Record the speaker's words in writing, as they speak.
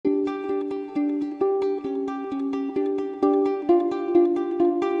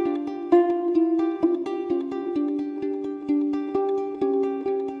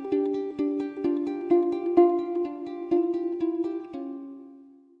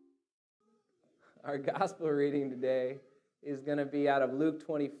Our gospel reading today is going to be out of Luke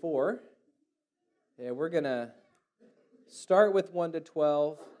 24. And we're going to start with 1 to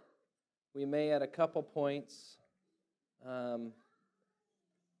 12. We may at a couple points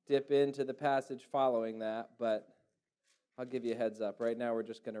dip into the passage following that, but I'll give you a heads up. Right now we're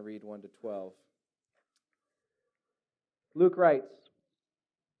just going to read 1 to 12. Luke writes,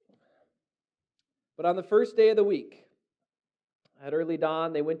 "But on the first day of the week, at early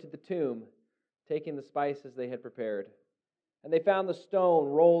dawn, they went to the tomb, taking the spices they had prepared. And they found the stone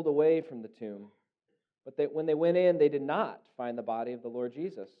rolled away from the tomb. But when they went in, they did not find the body of the Lord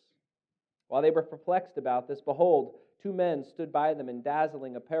Jesus. While they were perplexed about this, behold, two men stood by them in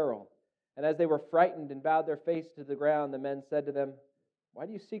dazzling apparel. And as they were frightened and bowed their face to the ground, the men said to them, 'Why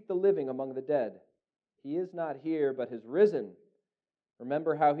do you seek the living among the dead? He is not here, but has risen.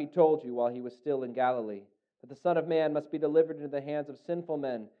 Remember how he told you while he was still in Galilee, that the Son of Man must be delivered into the hands of sinful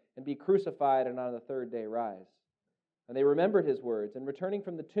men and be crucified and on the third day rise.' And they remembered his words, and returning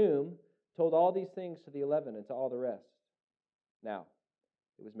from the tomb, told all these things to the 11 and to all the rest. Now,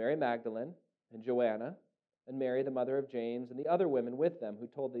 it was Mary Magdalene and Joanna and Mary, the mother of James, and the other women with them who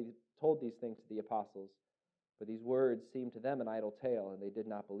told these things to the apostles. For these words seemed to them an idle tale, and they did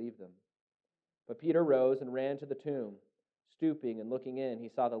not believe them. But Peter rose and ran to the tomb. Stooping and looking in, he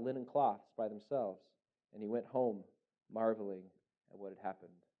saw the linen cloths by themselves, and he went home, marveling at what had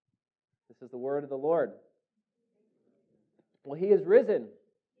happened." This is the word of the Lord. Well, he is risen.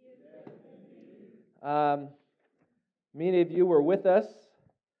 Many of you were with us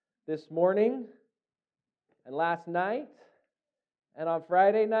this morning and last night and on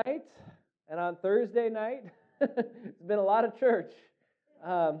Friday night and on Thursday night. It's been a lot of church.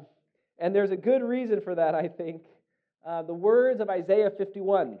 And there's a good reason for that, I think. The words of Isaiah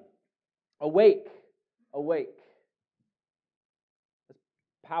 51, "Awake, awake." It's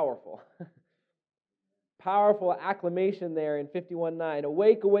powerful. Powerful acclamation there in 51:9.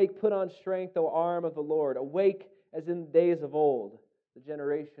 "Awake, awake, put on strength, O arm of the Lord. Awake as in the days of old, the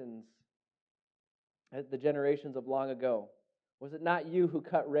generations of long ago. Was it not you who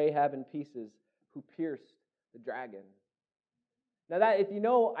cut Rahab in pieces, who pierced the dragon?" Now that, if you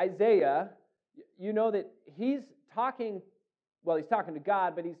know Isaiah, you know that he's talking to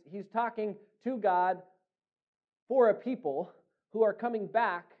God, but he's talking to God for a people who are coming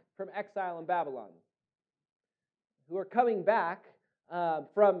back from exile in Babylon, who are coming back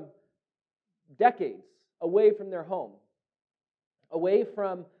from decades away from their home, away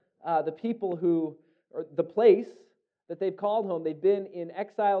from the people or the place that they've called home. They've been in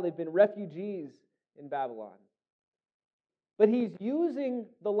exile, they've been refugees in Babylon. But he's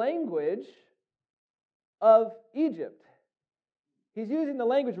using the language of Egypt. He's using the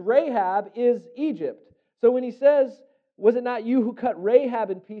language, Rahab is Egypt. So when he says, "Was it not you who cut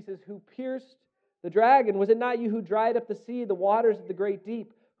Rahab in pieces, who pierced the dragon? Was it not you who dried up the sea, the waters of the great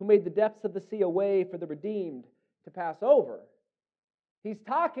deep, who made the depths of the sea a way for the redeemed to pass over?" He's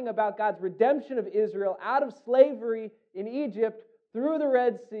talking about God's redemption of Israel out of slavery in Egypt, through the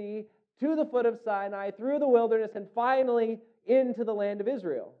Red Sea, to the foot of Sinai, through the wilderness, and finally into the land of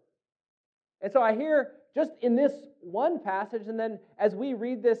Israel. And so I hear just in this one passage, and then as we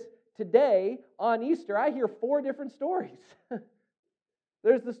read this today on Easter, I hear four different stories.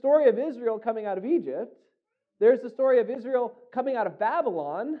 There's the story of Israel coming out of Egypt. There's the story of Israel coming out of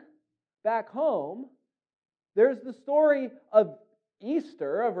Babylon, back home. There's the story of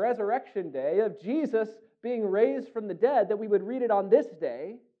Easter, of Resurrection Day, of Jesus being raised from the dead, that we would read it on this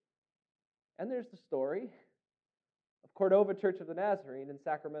day. And there's the story of Cordova Church of the Nazarene in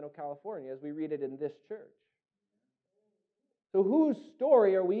Sacramento, California, as we read it in this church. So whose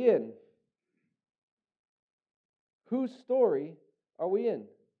story are we in? Whose story are we in?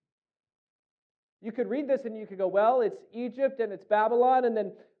 You could read this and you could go, well, it's Egypt and it's Babylon, and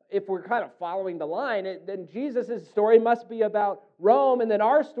then if we're kind of following the line, then Jesus' story must be about Rome, and then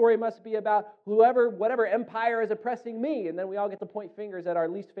our story must be about whatever empire is oppressing me, and then we all get to point fingers at our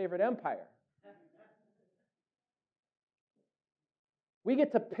least favorite empire. We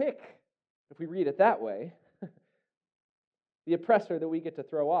get to pick, if we read it that way, the oppressor that we get to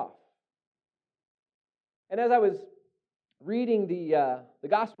throw off. And as I was reading the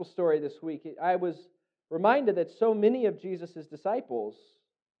gospel story this week, I was reminded that so many of Jesus' disciples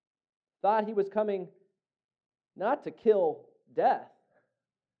thought he was coming not to kill death,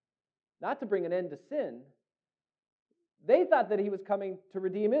 not to bring an end to sin. They thought that he was coming to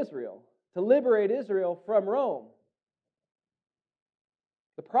redeem Israel, to liberate Israel from Rome.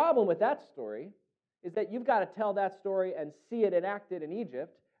 The problem with that story is that you've got to tell that story and see it enacted in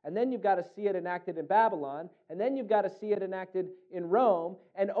Egypt, And then you've got to see it enacted in Babylon. And then you've got to see it enacted in Rome.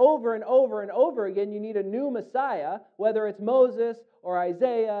 And over and over and over again, you need a new Messiah, whether it's Moses or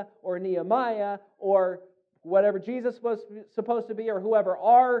Isaiah or Nehemiah or whatever Jesus was supposed to be or whoever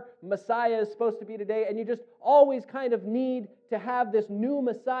our Messiah is supposed to be today. And you just always kind of need to have this new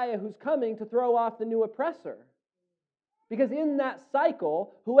Messiah who's coming to throw off the new oppressor. Because in that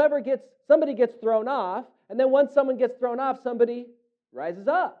cycle, somebody gets thrown off, and then once someone gets thrown off, somebody rises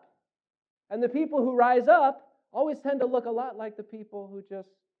up. And the people who rise up always tend to look a lot like the people who just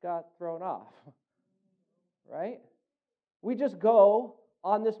got thrown off. Right? We just go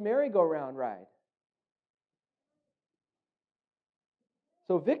on this merry-go-round ride.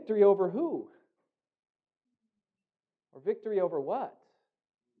 So victory over who? Or victory over what?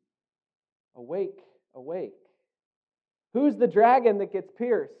 Awake, awake. Who's the dragon that gets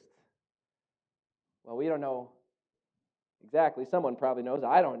pierced? Well, we don't know exactly. Someone probably knows.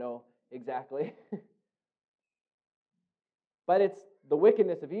 I don't know exactly. But it's the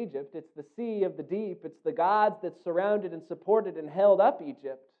wickedness of Egypt. It's the sea of the deep. It's the gods that surrounded and supported and held up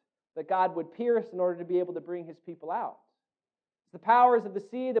Egypt that God would pierce in order to be able to bring his people out. It's the powers of the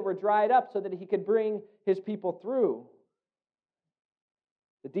sea that were dried up so that he could bring his people through.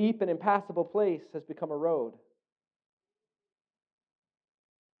 The deep and impassable place has become a road.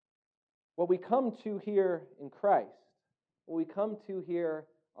 What we come to here in Christ, what we come to here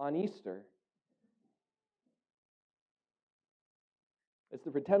on Easter, is the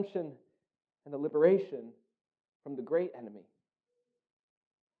redemption and the liberation from the great enemy.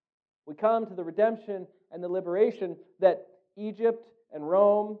 We come to the redemption and the liberation that Egypt and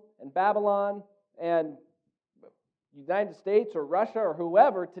Rome and Babylon and United States or Russia or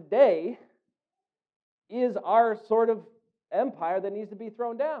whoever today is our sort of empire that needs to be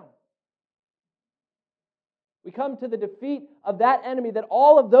thrown down. We come to the defeat of that enemy that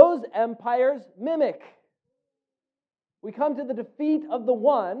all of those empires mimic. We come to the defeat of the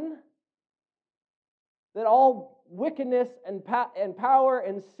one that all wickedness and power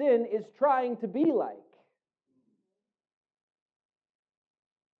and sin is trying to be like.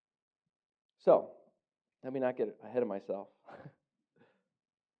 So, let me not get ahead of myself.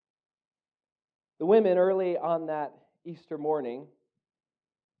 The women early on that Easter morning,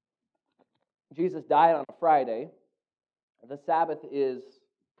 Jesus died on a Friday. The Sabbath is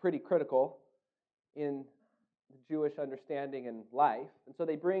pretty critical in the Jewish understanding and life. And so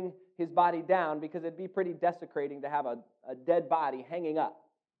they bring his body down because it'd be pretty desecrating to have a dead body hanging up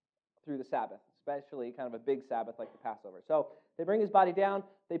through the Sabbath, especially kind of a big Sabbath like the Passover. So they bring his body down,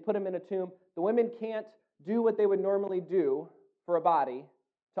 they put him in a tomb. The women can't do what they would normally do for a body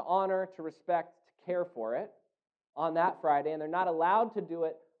to honor, to respect, to care for it on that Friday, and they're not allowed to do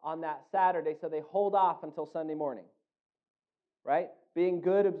it on that Saturday, so they hold off until Sunday morning. Right? Being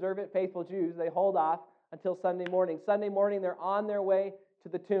good, observant, faithful Jews, they hold off until Sunday morning. Sunday morning, they're on their way to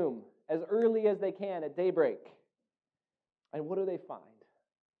the tomb as early as they can at daybreak. And what do they find?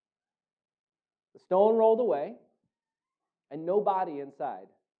 The stone rolled away, and no body inside.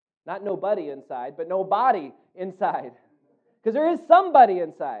 Not nobody inside, but no body inside. Because there is somebody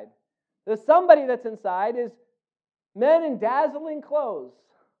inside. The somebody that's inside is men in dazzling clothes,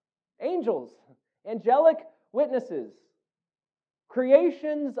 angels, angelic witnesses,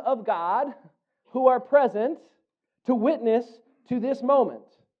 creations of God who are present to witness to this moment.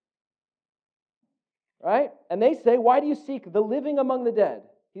 Right? And they say, "Why do you seek the living among the dead?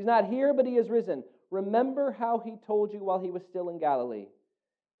 He's not here, but he is risen. Remember how he told you while he was still in Galilee,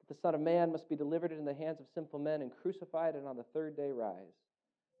 that the Son of Man must be delivered into the hands of sinful men and crucified and on the third day rise."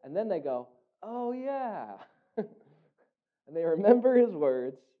 And then they go, "Oh yeah." And they remember his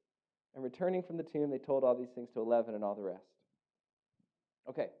words, and returning from the tomb, they told all these things to 11 and all the rest.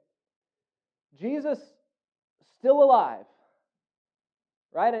 Okay. Jesus still alive,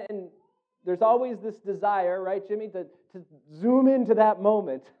 right? And there's always this desire, right, Jimmy, to zoom into that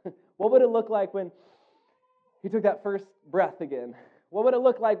moment. What would it look like when he took that first breath again? What would it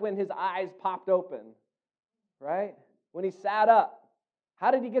look like when his eyes popped open, right? When he sat up?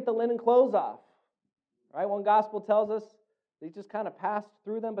 How did he get the linen clothes off? Right? One gospel tells us he just kind of passed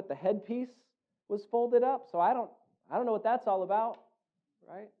through them, but the headpiece was folded up. So I don't know what that's all about,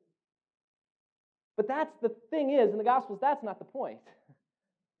 right? But that's the thing is, in the Gospels, that's not the point.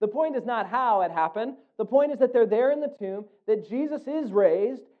 The point is not how it happened. The point is that they're there in the tomb, that Jesus is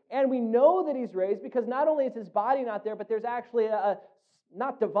raised, and we know that he's raised because not only is his body not there, but there's actually a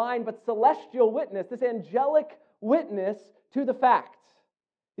not divine, but celestial witness, this angelic witness to the fact.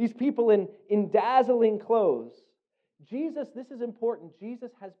 These people in dazzling clothes. Jesus, this is important,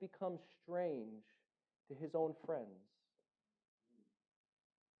 Jesus has become strange to his own friends.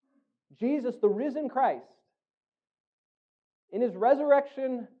 Jesus, the risen Christ, in his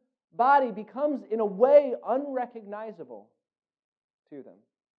resurrection body becomes in a way unrecognizable to them.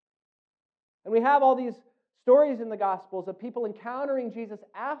 And we have all these stories in the Gospels of people encountering Jesus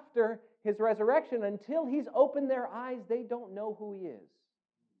after his resurrection. Until he's opened their eyes, they don't know who he is.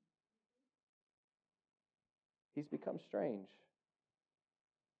 He's become strange.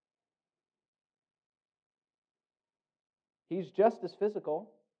 He's just as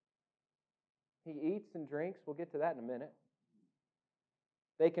physical. He eats and drinks. We'll get to that in a minute.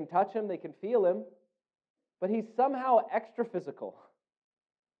 They can touch him, they can feel him, but he's somehow extra physical.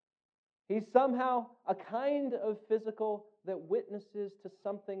 He's somehow a kind of physical that witnesses to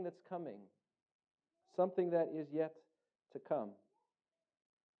something that's coming, something that is yet to come.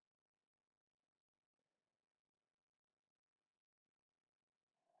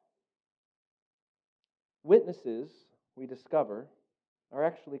 Witnesses, we discover, are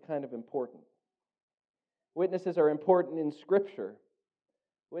actually kind of important. Witnesses are important in Scripture.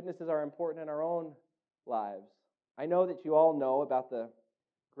 Witnesses are important in our own lives. I know that you all know about the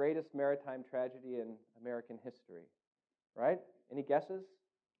greatest maritime tragedy in American history, right? Any guesses?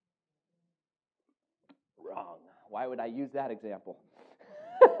 Wrong. Why would I use that example?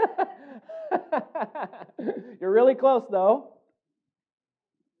 You're really close, though.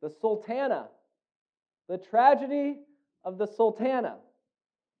 The Sultana. The tragedy of the Sultana.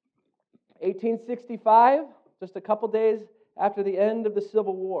 1865, just a couple days after the end of the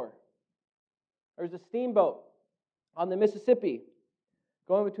Civil War. There was a steamboat on the Mississippi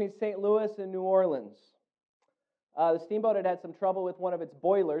going between St. Louis and New Orleans. The steamboat had some trouble with one of its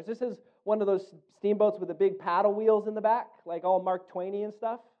boilers. This is one of those steamboats with the big paddle wheels in the back, like all Mark Twainy and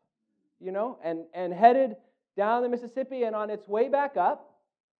stuff, and headed down the Mississippi, and on its way back up,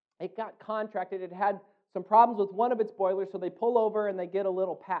 it got contracted. It had some problems with one of its boilers, so they pull over and they get a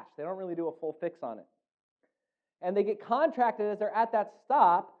little patch. They don't really do a full fix on it. And they get contracted as they're at that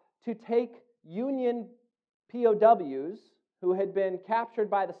stop to take Union POWs who had been captured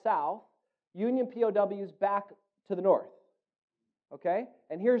by the South, Union POWs back to the North. Okay?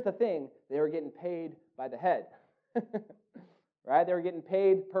 And here's the thing, they were getting paid by the head. Right? They were getting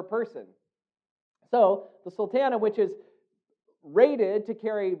paid per person. So the Sultana, which is rated to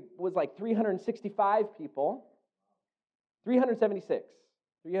carry, was like 365 people, 376.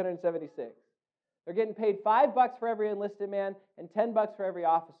 They're getting paid $5 for every enlisted man and $10 for every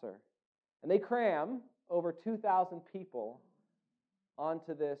officer. And they cram over 2,000 people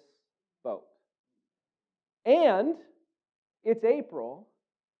onto this boat. And it's April,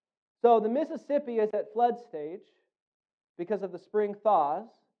 so the Mississippi is at flood stage because of the spring thaws.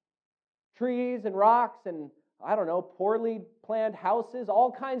 Trees and rocks and, poorly planned houses,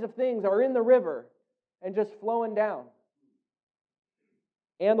 all kinds of things are in the river and just flowing down.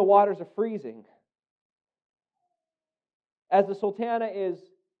 And the waters are freezing. As the Sultana is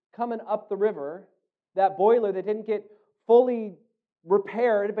coming up the river, that boiler that didn't get fully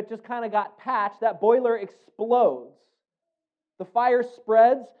repaired but just kind of got patched, that boiler explodes. The fire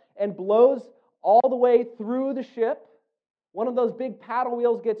spreads and blows all the way through the ship. One of those big paddle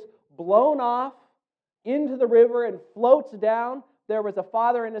wheels gets blown off into the river and floats down. There was a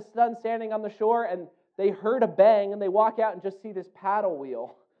father and his son standing on the shore, and they heard a bang, and they walk out and just see this paddle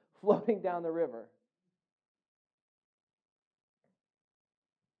wheel floating down the river.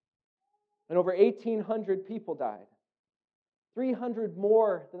 And over 1,800 people died. 300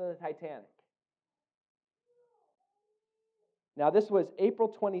 more than the Titanic. Now, this was April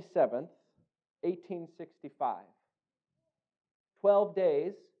 27th, 1865. 12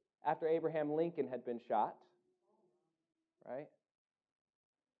 days after Abraham Lincoln had been shot. Right?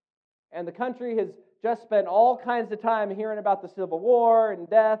 And the country has just spent all kinds of time hearing about the Civil War and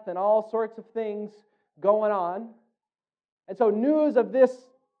death and all sorts of things going on. And so news of this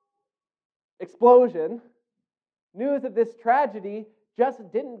explosion, news of this tragedy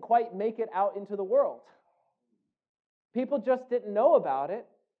just didn't quite make it out into the world. People just didn't know about it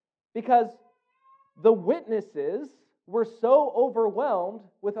because the witnesses were so overwhelmed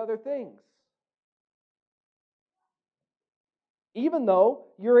with other things. Even though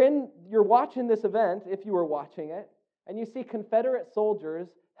you're watching this event, if you were watching it, and you see Confederate soldiers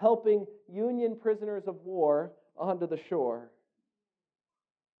helping Union prisoners of war onto the shore.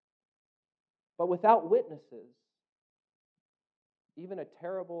 But without witnesses, even a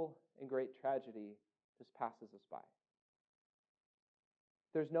terrible and great tragedy just passes us by.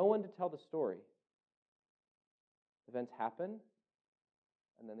 There's no one to tell the story. Events happen,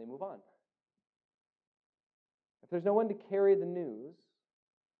 and then they move on. If there's no one to carry the news,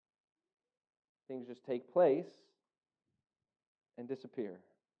 things just take place and disappear.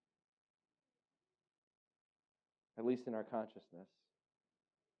 at least in our consciousness.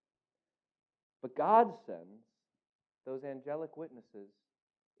 But God sends those angelic witnesses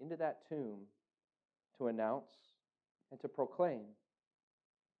into that tomb to announce and to proclaim.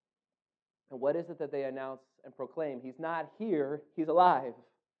 And what is it that they announce and proclaim? He's not here, he's alive.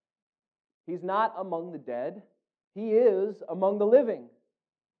 He's not among the dead, he is among the living.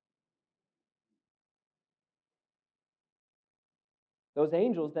 Those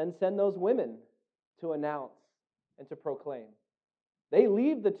angels then send those women to announce and to proclaim. They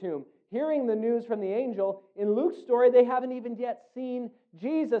leave the tomb, hearing the news from the angel. In Luke's story, they haven't even yet seen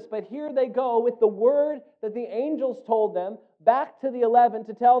Jesus, but here they go with the word that the angels told them back to the 11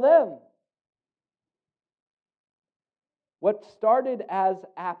 to tell them. What started as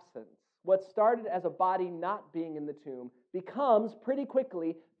absence, what started as a body not being in the tomb, becomes pretty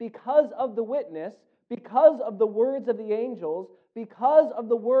quickly, because of the witness, because of the words of the angels, because of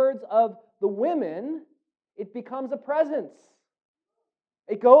the words of the women, it becomes a presence.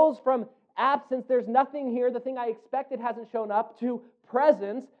 It goes from absence, there's nothing here, the thing I expected hasn't shown up, to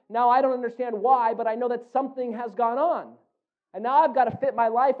presence. Now I don't understand why, but I know that something has gone on. And now I've got to fit my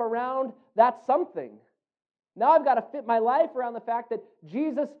life around that something. Now I've got to fit my life around the fact that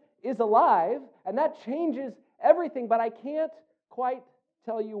Jesus is alive, and that changes everything, but I can't quite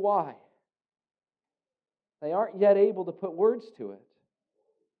tell you why. They aren't yet able to put words to it.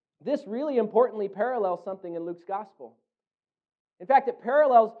 This really importantly parallels something in Luke's gospel. In fact, it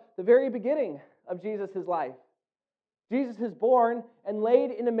parallels the very beginning of Jesus' life. Jesus is born and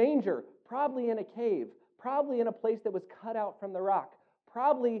laid in a manger, probably in a cave, probably in a place that was cut out from the rock,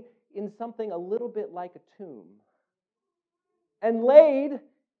 probably in something a little bit like a tomb. And laid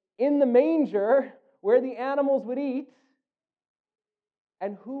in the manger where the animals would eat.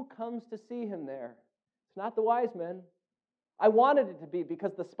 And who comes to see him there? It's not the wise men. I wanted it to be,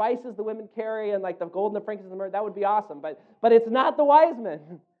 because the spices the women carry and like the gold and the frankincense and the myrrh, that would be awesome. But it's not the wise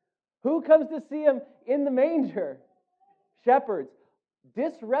men. Who comes to see him in the manger? Shepherds.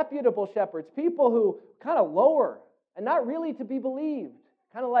 Disreputable shepherds. People who kind of lower and not really to be believed.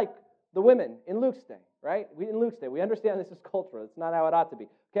 Kind of like the women in Luke's day, right? In Luke's day, we understand this is cultural. It's not how it ought to be,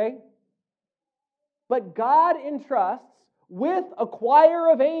 okay? But God entrusts with a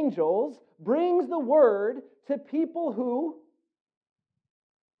choir of angels, brings the word to people who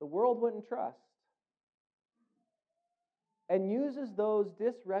the world wouldn't trust, and uses those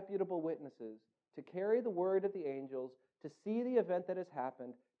disreputable witnesses to carry the word of the angels, to see the event that has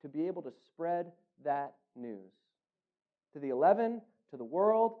happened, to be able to spread that news to the 11, to the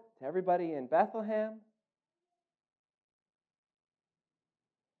world, to everybody in Bethlehem.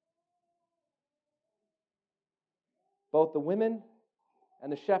 Both the women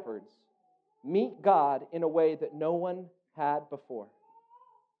and the shepherds meet God in a way that no one had before.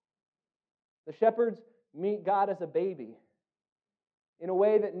 The shepherds meet God as a baby in a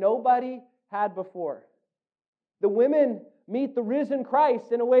way that nobody had before. The women meet the risen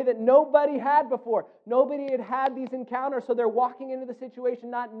Christ in a way that nobody had before. Nobody had had these encounters, so they're walking into the situation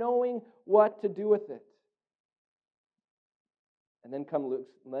not knowing what to do with it. And then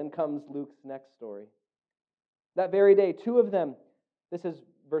comes Luke's next story. That very day, two of them, this is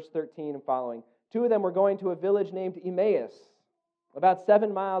verse 13 and following, two of them were going to a village named Emmaus, about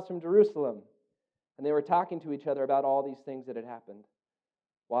 7 miles from Jerusalem. And they were talking to each other about all these things that had happened.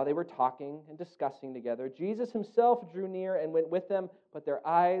 While they were talking and discussing together, Jesus himself drew near and went with them, but their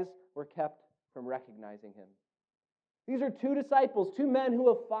eyes were kept from recognizing him. These are two disciples, two men who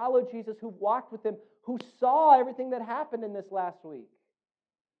have followed Jesus, who've walked with him, who saw everything that happened in this last week,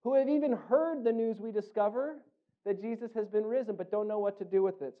 who have even heard the news we discover that Jesus has been risen, but don't know what to do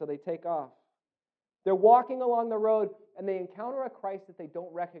with it, so they take off. They're walking along the road, and they encounter a Christ that they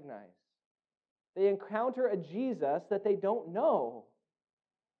don't recognize. They encounter a Jesus that they don't know.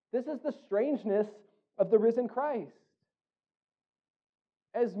 This is the strangeness of the risen Christ.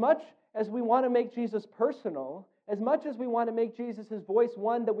 As much as we want to make Jesus personal, as much as we want to make Jesus' voice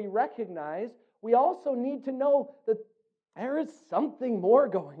one that we recognize, we also need to know that there is something more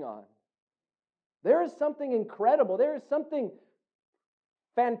going on. There is something incredible. There is something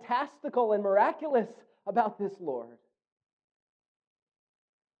fantastical and miraculous about this Lord.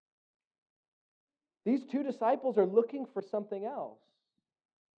 These two disciples are looking for something else.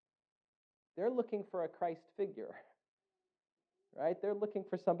 They're looking for a Christ figure, right? They're looking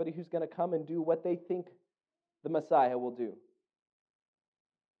for somebody who's going to come and do what they think the Messiah will do.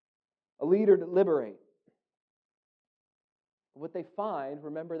 A leader to liberate. What they find,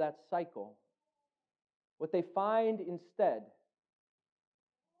 remember that cycle. What they find instead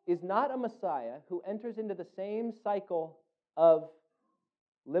is not a Messiah who enters into the same cycle of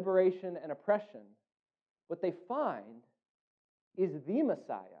liberation and oppression, what they find is the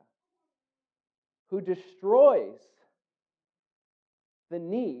Messiah who destroys the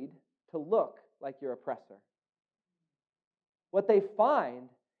need to look like your oppressor. What they find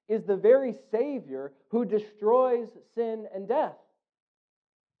is the very Savior who destroys sin and death.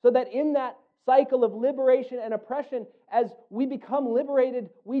 So that in that cycle of liberation and oppression, as we become liberated,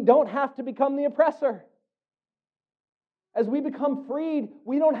 we don't have to become the oppressor. As we become freed,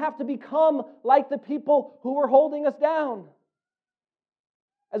 we don't have to become like the people who were holding us down.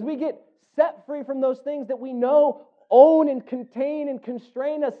 As we get set free from those things that we know own and contain and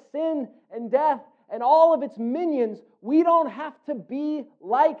constrain us, sin and death and all of its minions, we don't have to be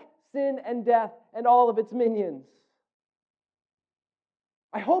like sin and death and all of its minions.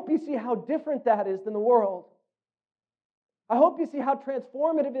 I hope you see how different that is than the world. I hope you see how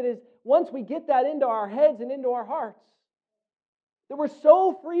transformative it is once we get that into our heads and into our hearts. That we're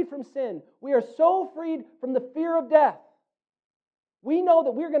so freed from sin. We are so freed from the fear of death. We know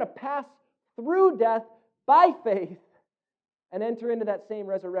that we're going to pass through death by faith and enter into that same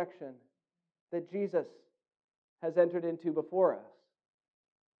resurrection that Jesus has entered into before us.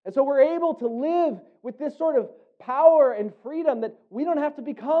 And so we're able to live with this sort of power and freedom that we don't have to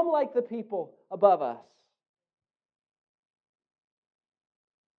become like the people above us.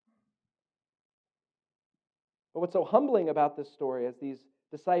 But what's so humbling about this story as these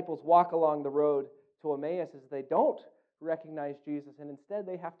disciples walk along the road to Emmaus is they don't recognize Jesus, and instead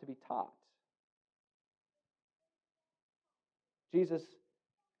they have to be taught. Jesus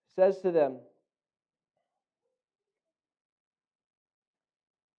says to them,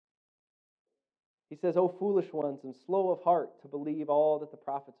 he says, "O foolish ones and slow of heart to believe all that the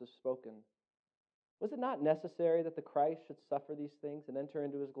prophets have spoken. Was it not necessary that the Christ should suffer these things and enter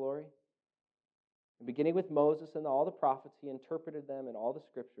into his glory? And beginning with Moses and all the prophets, he interpreted them in all the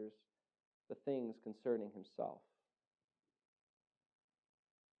scriptures, the things concerning himself."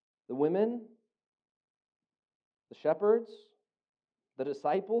 The women, the shepherds, the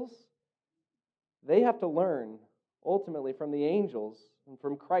disciples, they have to learn ultimately from the angels and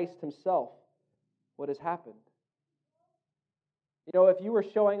from Christ himself what has happened. You know, if you were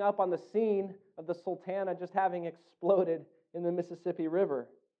showing up on the scene of the Sultana just having exploded in the Mississippi River,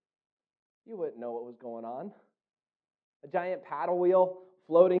 you wouldn't know what was going on. A giant paddle wheel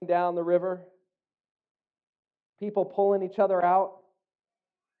floating down the river, people pulling each other out.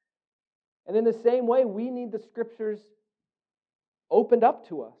 And in the same way, we need the scriptures opened up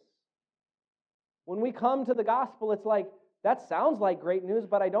to us. When we come to the gospel, it's like, that sounds like great news,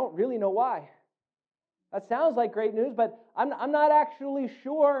 but I don't really know why. That sounds like great news, but I'm not actually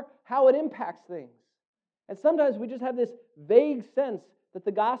sure how it impacts things. And sometimes we just have this vague sense that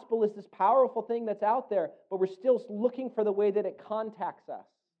the gospel is this powerful thing that's out there, but we're still looking for the way that it contacts us.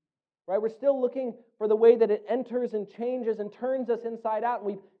 Right? We're still looking for the way that it enters and changes and turns us inside out. And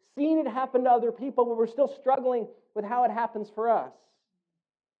we've seen it happen to other people, but we're still struggling with how it happens for us.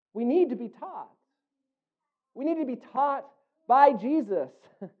 We need to be taught. We need to be taught by Jesus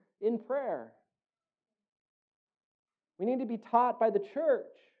in prayer. We need to be taught by the church.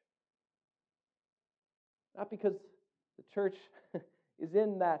 Not because the church is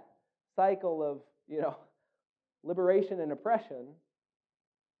in that cycle of, liberation and oppression,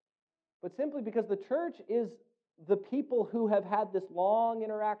 but simply because the church is the people who have had this long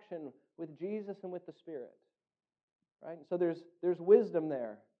interaction with Jesus and with the Spirit. Right? So there's wisdom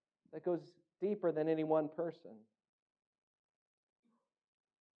there that goes deeper than any one person.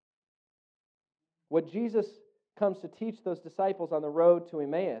 What Jesus comes to teach those disciples on the road to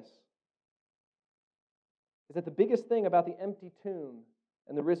Emmaus is that the biggest thing about the empty tomb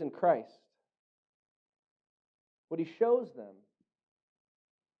and the risen Christ, what he shows them,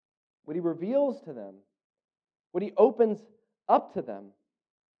 what he reveals to them, what he opens up to them,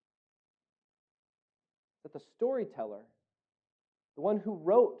 that the storyteller, the one who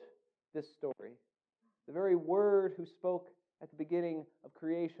wrote this story, the very Word who spoke at the beginning of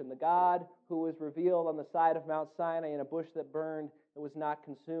creation, the God who was revealed on the side of Mount Sinai in a bush that burned and was not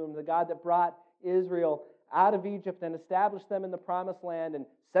consumed, the God that brought Israel out of Egypt and established them in the promised land and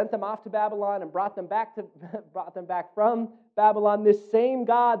sent them off to Babylon and brought them back from Babylon. This same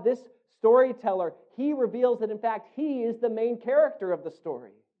God, this storyteller, he reveals that in fact he is the main character of the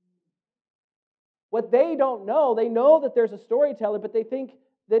story. What they don't know, they know that there's a storyteller, but they think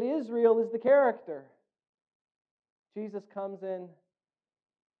that Israel is the character. Jesus comes in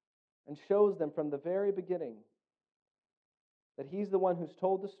and shows them from the very beginning that he's the one who's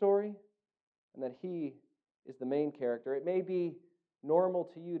told the story and that he is the main character. It may be normal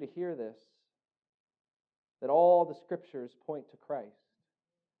to you to hear this, that all the scriptures point to Christ.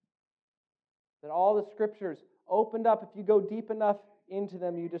 That all the Scriptures opened up, if you go deep enough into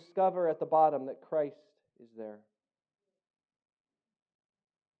them, you discover at the bottom that Christ is there.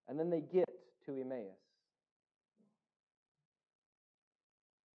 And then they get to Emmaus.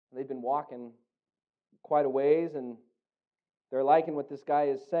 They've been walking quite a ways, and they're liking what this guy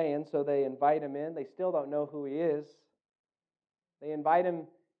is saying, so they invite him in. They still don't know who he is. They invite him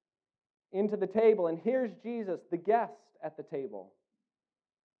into the table, and here's Jesus, the guest at the table.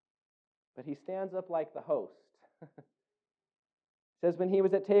 But he stands up like the host. It says, when he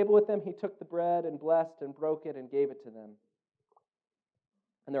was at table with them, he took the bread and blessed and broke it and gave it to them.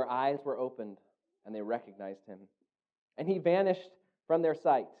 And their eyes were opened, and they recognized him. And he vanished from their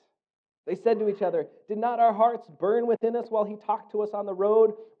sight. They said to each other, did not our hearts burn within us while he talked to us on the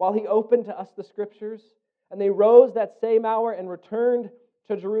road, while he opened to us the Scriptures? And they rose that same hour and returned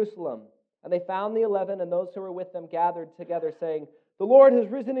to Jerusalem. And they found the 11 and those who were with them gathered together, saying, the Lord has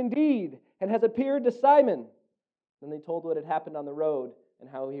risen indeed and has appeared to Simon. Then they told what had happened on the road and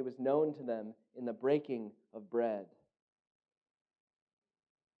how he was known to them in the breaking of bread.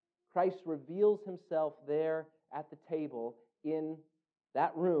 Christ reveals himself there at the table in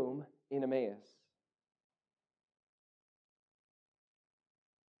that room in Emmaus.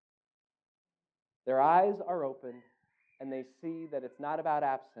 Their eyes are opened, and they see that it's not about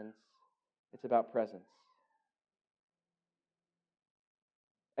absence, it's about presence.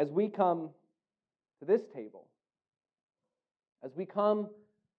 As we come to this table, as we come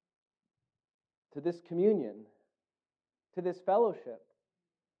to this communion, to this fellowship,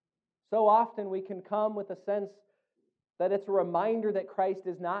 so often we can come with a sense that it's a reminder that Christ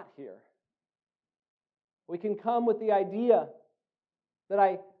is not here. We can come with the idea that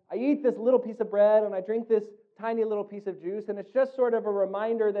I eat this little piece of bread and I drink this tiny little piece of juice, and it's just sort of a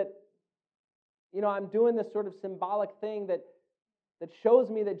reminder that, I'm doing this sort of symbolic thing that shows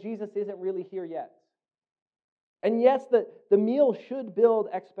me that Jesus isn't really here yet. And yes, the meal should build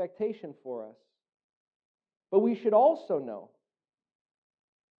expectation for us. But we should also know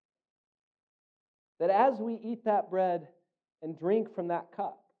that as we eat that bread and drink from that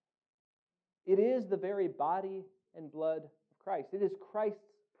cup, it is the very body and blood of Christ. It is Christ's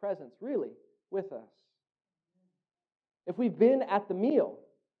presence, really, with us. If we've been at the meal,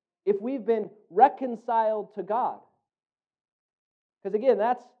 if we've been reconciled to God, because again,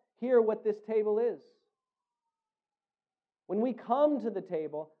 that's here what this table is. When we come to the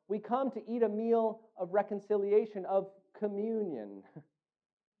table, we come to eat a meal of reconciliation, of communion,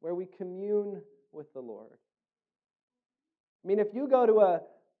 where we commune with the Lord. I mean, if you go to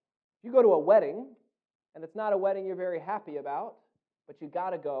a wedding, and it's not a wedding you're very happy about, but you got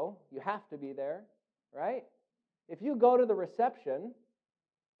to go, you have to be there, right? If you go to the reception,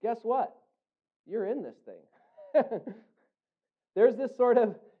 guess what? You're in this thing. There's this sort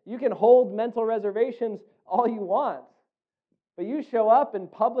of, you can hold mental reservations all you want, but you show up and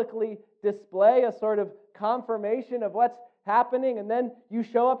publicly display a sort of confirmation of what's happening, and then you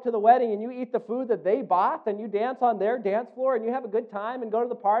show up to the wedding and you eat the food that they bought, and you dance on their dance floor, and you have a good time and go to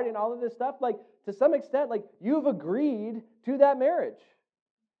the party and all of this stuff. Like, to some extent, like, you've agreed to that marriage.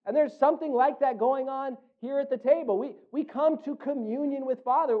 And there's something like that going on here at the table. We come to communion with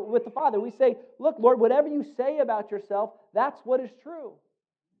the Father. We say, look, Lord, whatever you say about yourself, that's what is true.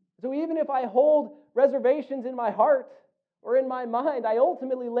 So even if I hold reservations in my heart or in my mind, I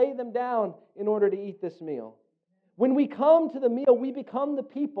ultimately lay them down in order to eat this meal. When we come to the meal, we become the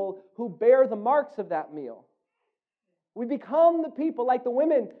people who bear the marks of that meal. We become the people like the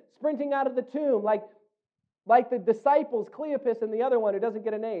women sprinting out of the tomb, like the disciples, Cleopas and the other one who doesn't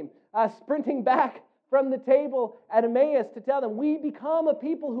get a name, sprinting back from the table at Emmaus to tell them, we become a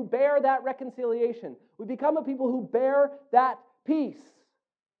people who bear that reconciliation. We become a people who bear that peace.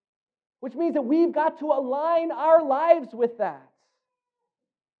 Which means that we've got to align our lives with that.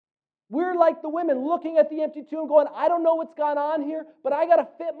 We're like the women looking at the empty tomb going, I don't know what's gone on here, but I got to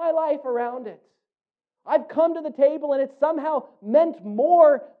fit my life around it. I've come to the table and it somehow meant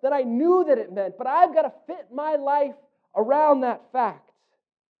more than I knew that it meant, but I've got to fit my life around that fact.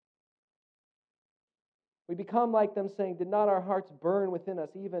 We become like them, saying, did not our hearts burn within us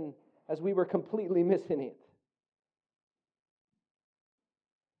even as we were completely missing it?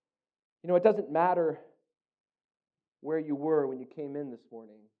 It doesn't matter where you were when you came in this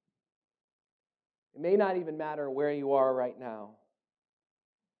morning. It may not even matter where you are right now.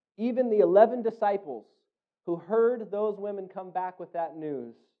 Even the 11 disciples who heard those women come back with that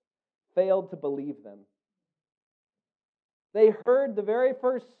news failed to believe them. They heard the very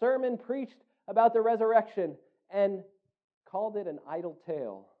first sermon preached about the resurrection and called it an idle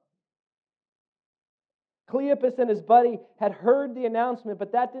tale. Cleopas and his buddy had heard the announcement,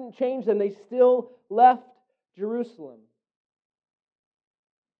 but that didn't change them. They still left Jerusalem.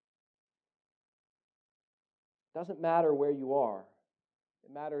 It doesn't matter where you are.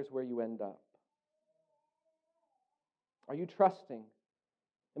 It matters where you end up. Are you trusting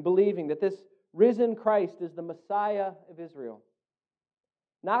and believing that this risen Christ is the Messiah of Israel?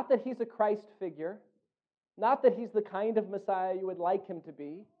 Not that he's a Christ figure, not that he's the kind of Messiah you would like him to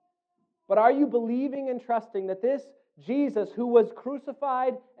be, but are you believing and trusting that this Jesus, who was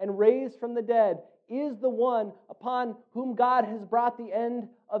crucified and raised from the dead, is the one upon whom God has brought the end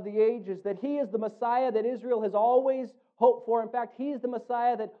of the ages, that he is the Messiah that Israel has always hoped for? In fact, he is the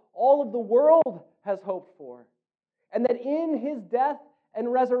Messiah that all of the world has hoped for. And that in his death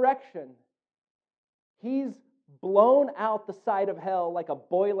and resurrection, he's blown out the side of hell like a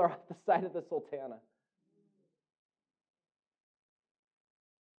boiler off the side of the Sultana.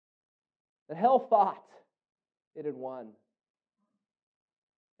 That hell thought it had won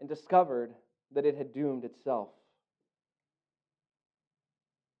and discovered that it had doomed itself.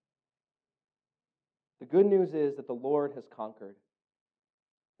 The good news is that the Lord has conquered,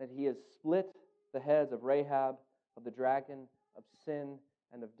 that he has split the heads of Rahab, of the dragon, of sin,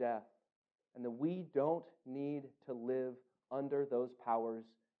 and of death, and that we don't need to live under those powers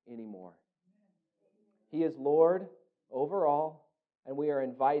anymore. He is Lord over all, and we are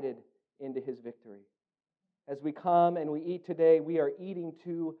invited into his victory. As we come and we eat today, we are eating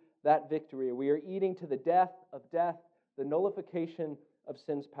to that victory. We are eating to the death of death, the nullification of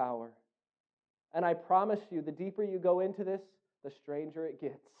sin's power. And I promise you, the deeper you go into this, the stranger it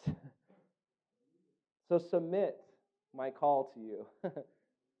gets. So submit, my call to you.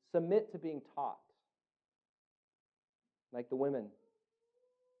 Submit to being taught. Like the women,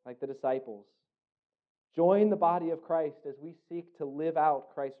 like the disciples. Join the body of Christ as we seek to live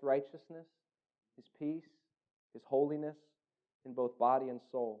out Christ's righteousness, his peace, his holiness in both body and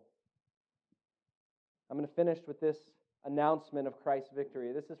soul. I'm going to finish with this announcement of Christ's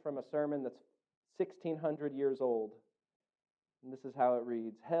victory. This is from a sermon that's 1,600 years old. And this is how it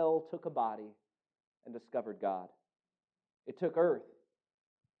reads. Hell took a body and discovered God. It took earth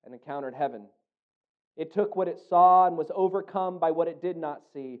and encountered heaven. It took what it saw and was overcome by what it did not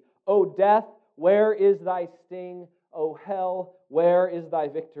see. O death, where is thy sting? O hell, where is thy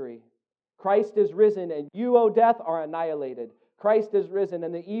victory? Christ is risen, and you, O death, are annihilated. Christ is risen,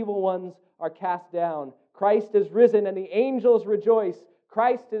 and the evil ones are cast down. Christ is risen, and the angels rejoice.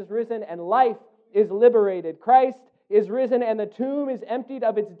 Christ is risen, and life is liberated. Christ is risen, and the tomb is emptied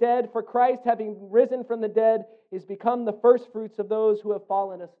of its dead. For Christ, having risen from the dead, is become the firstfruits of those who have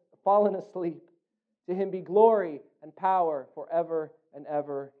fallen asleep. To him be glory and power forever and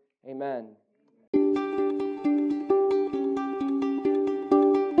ever. Amen.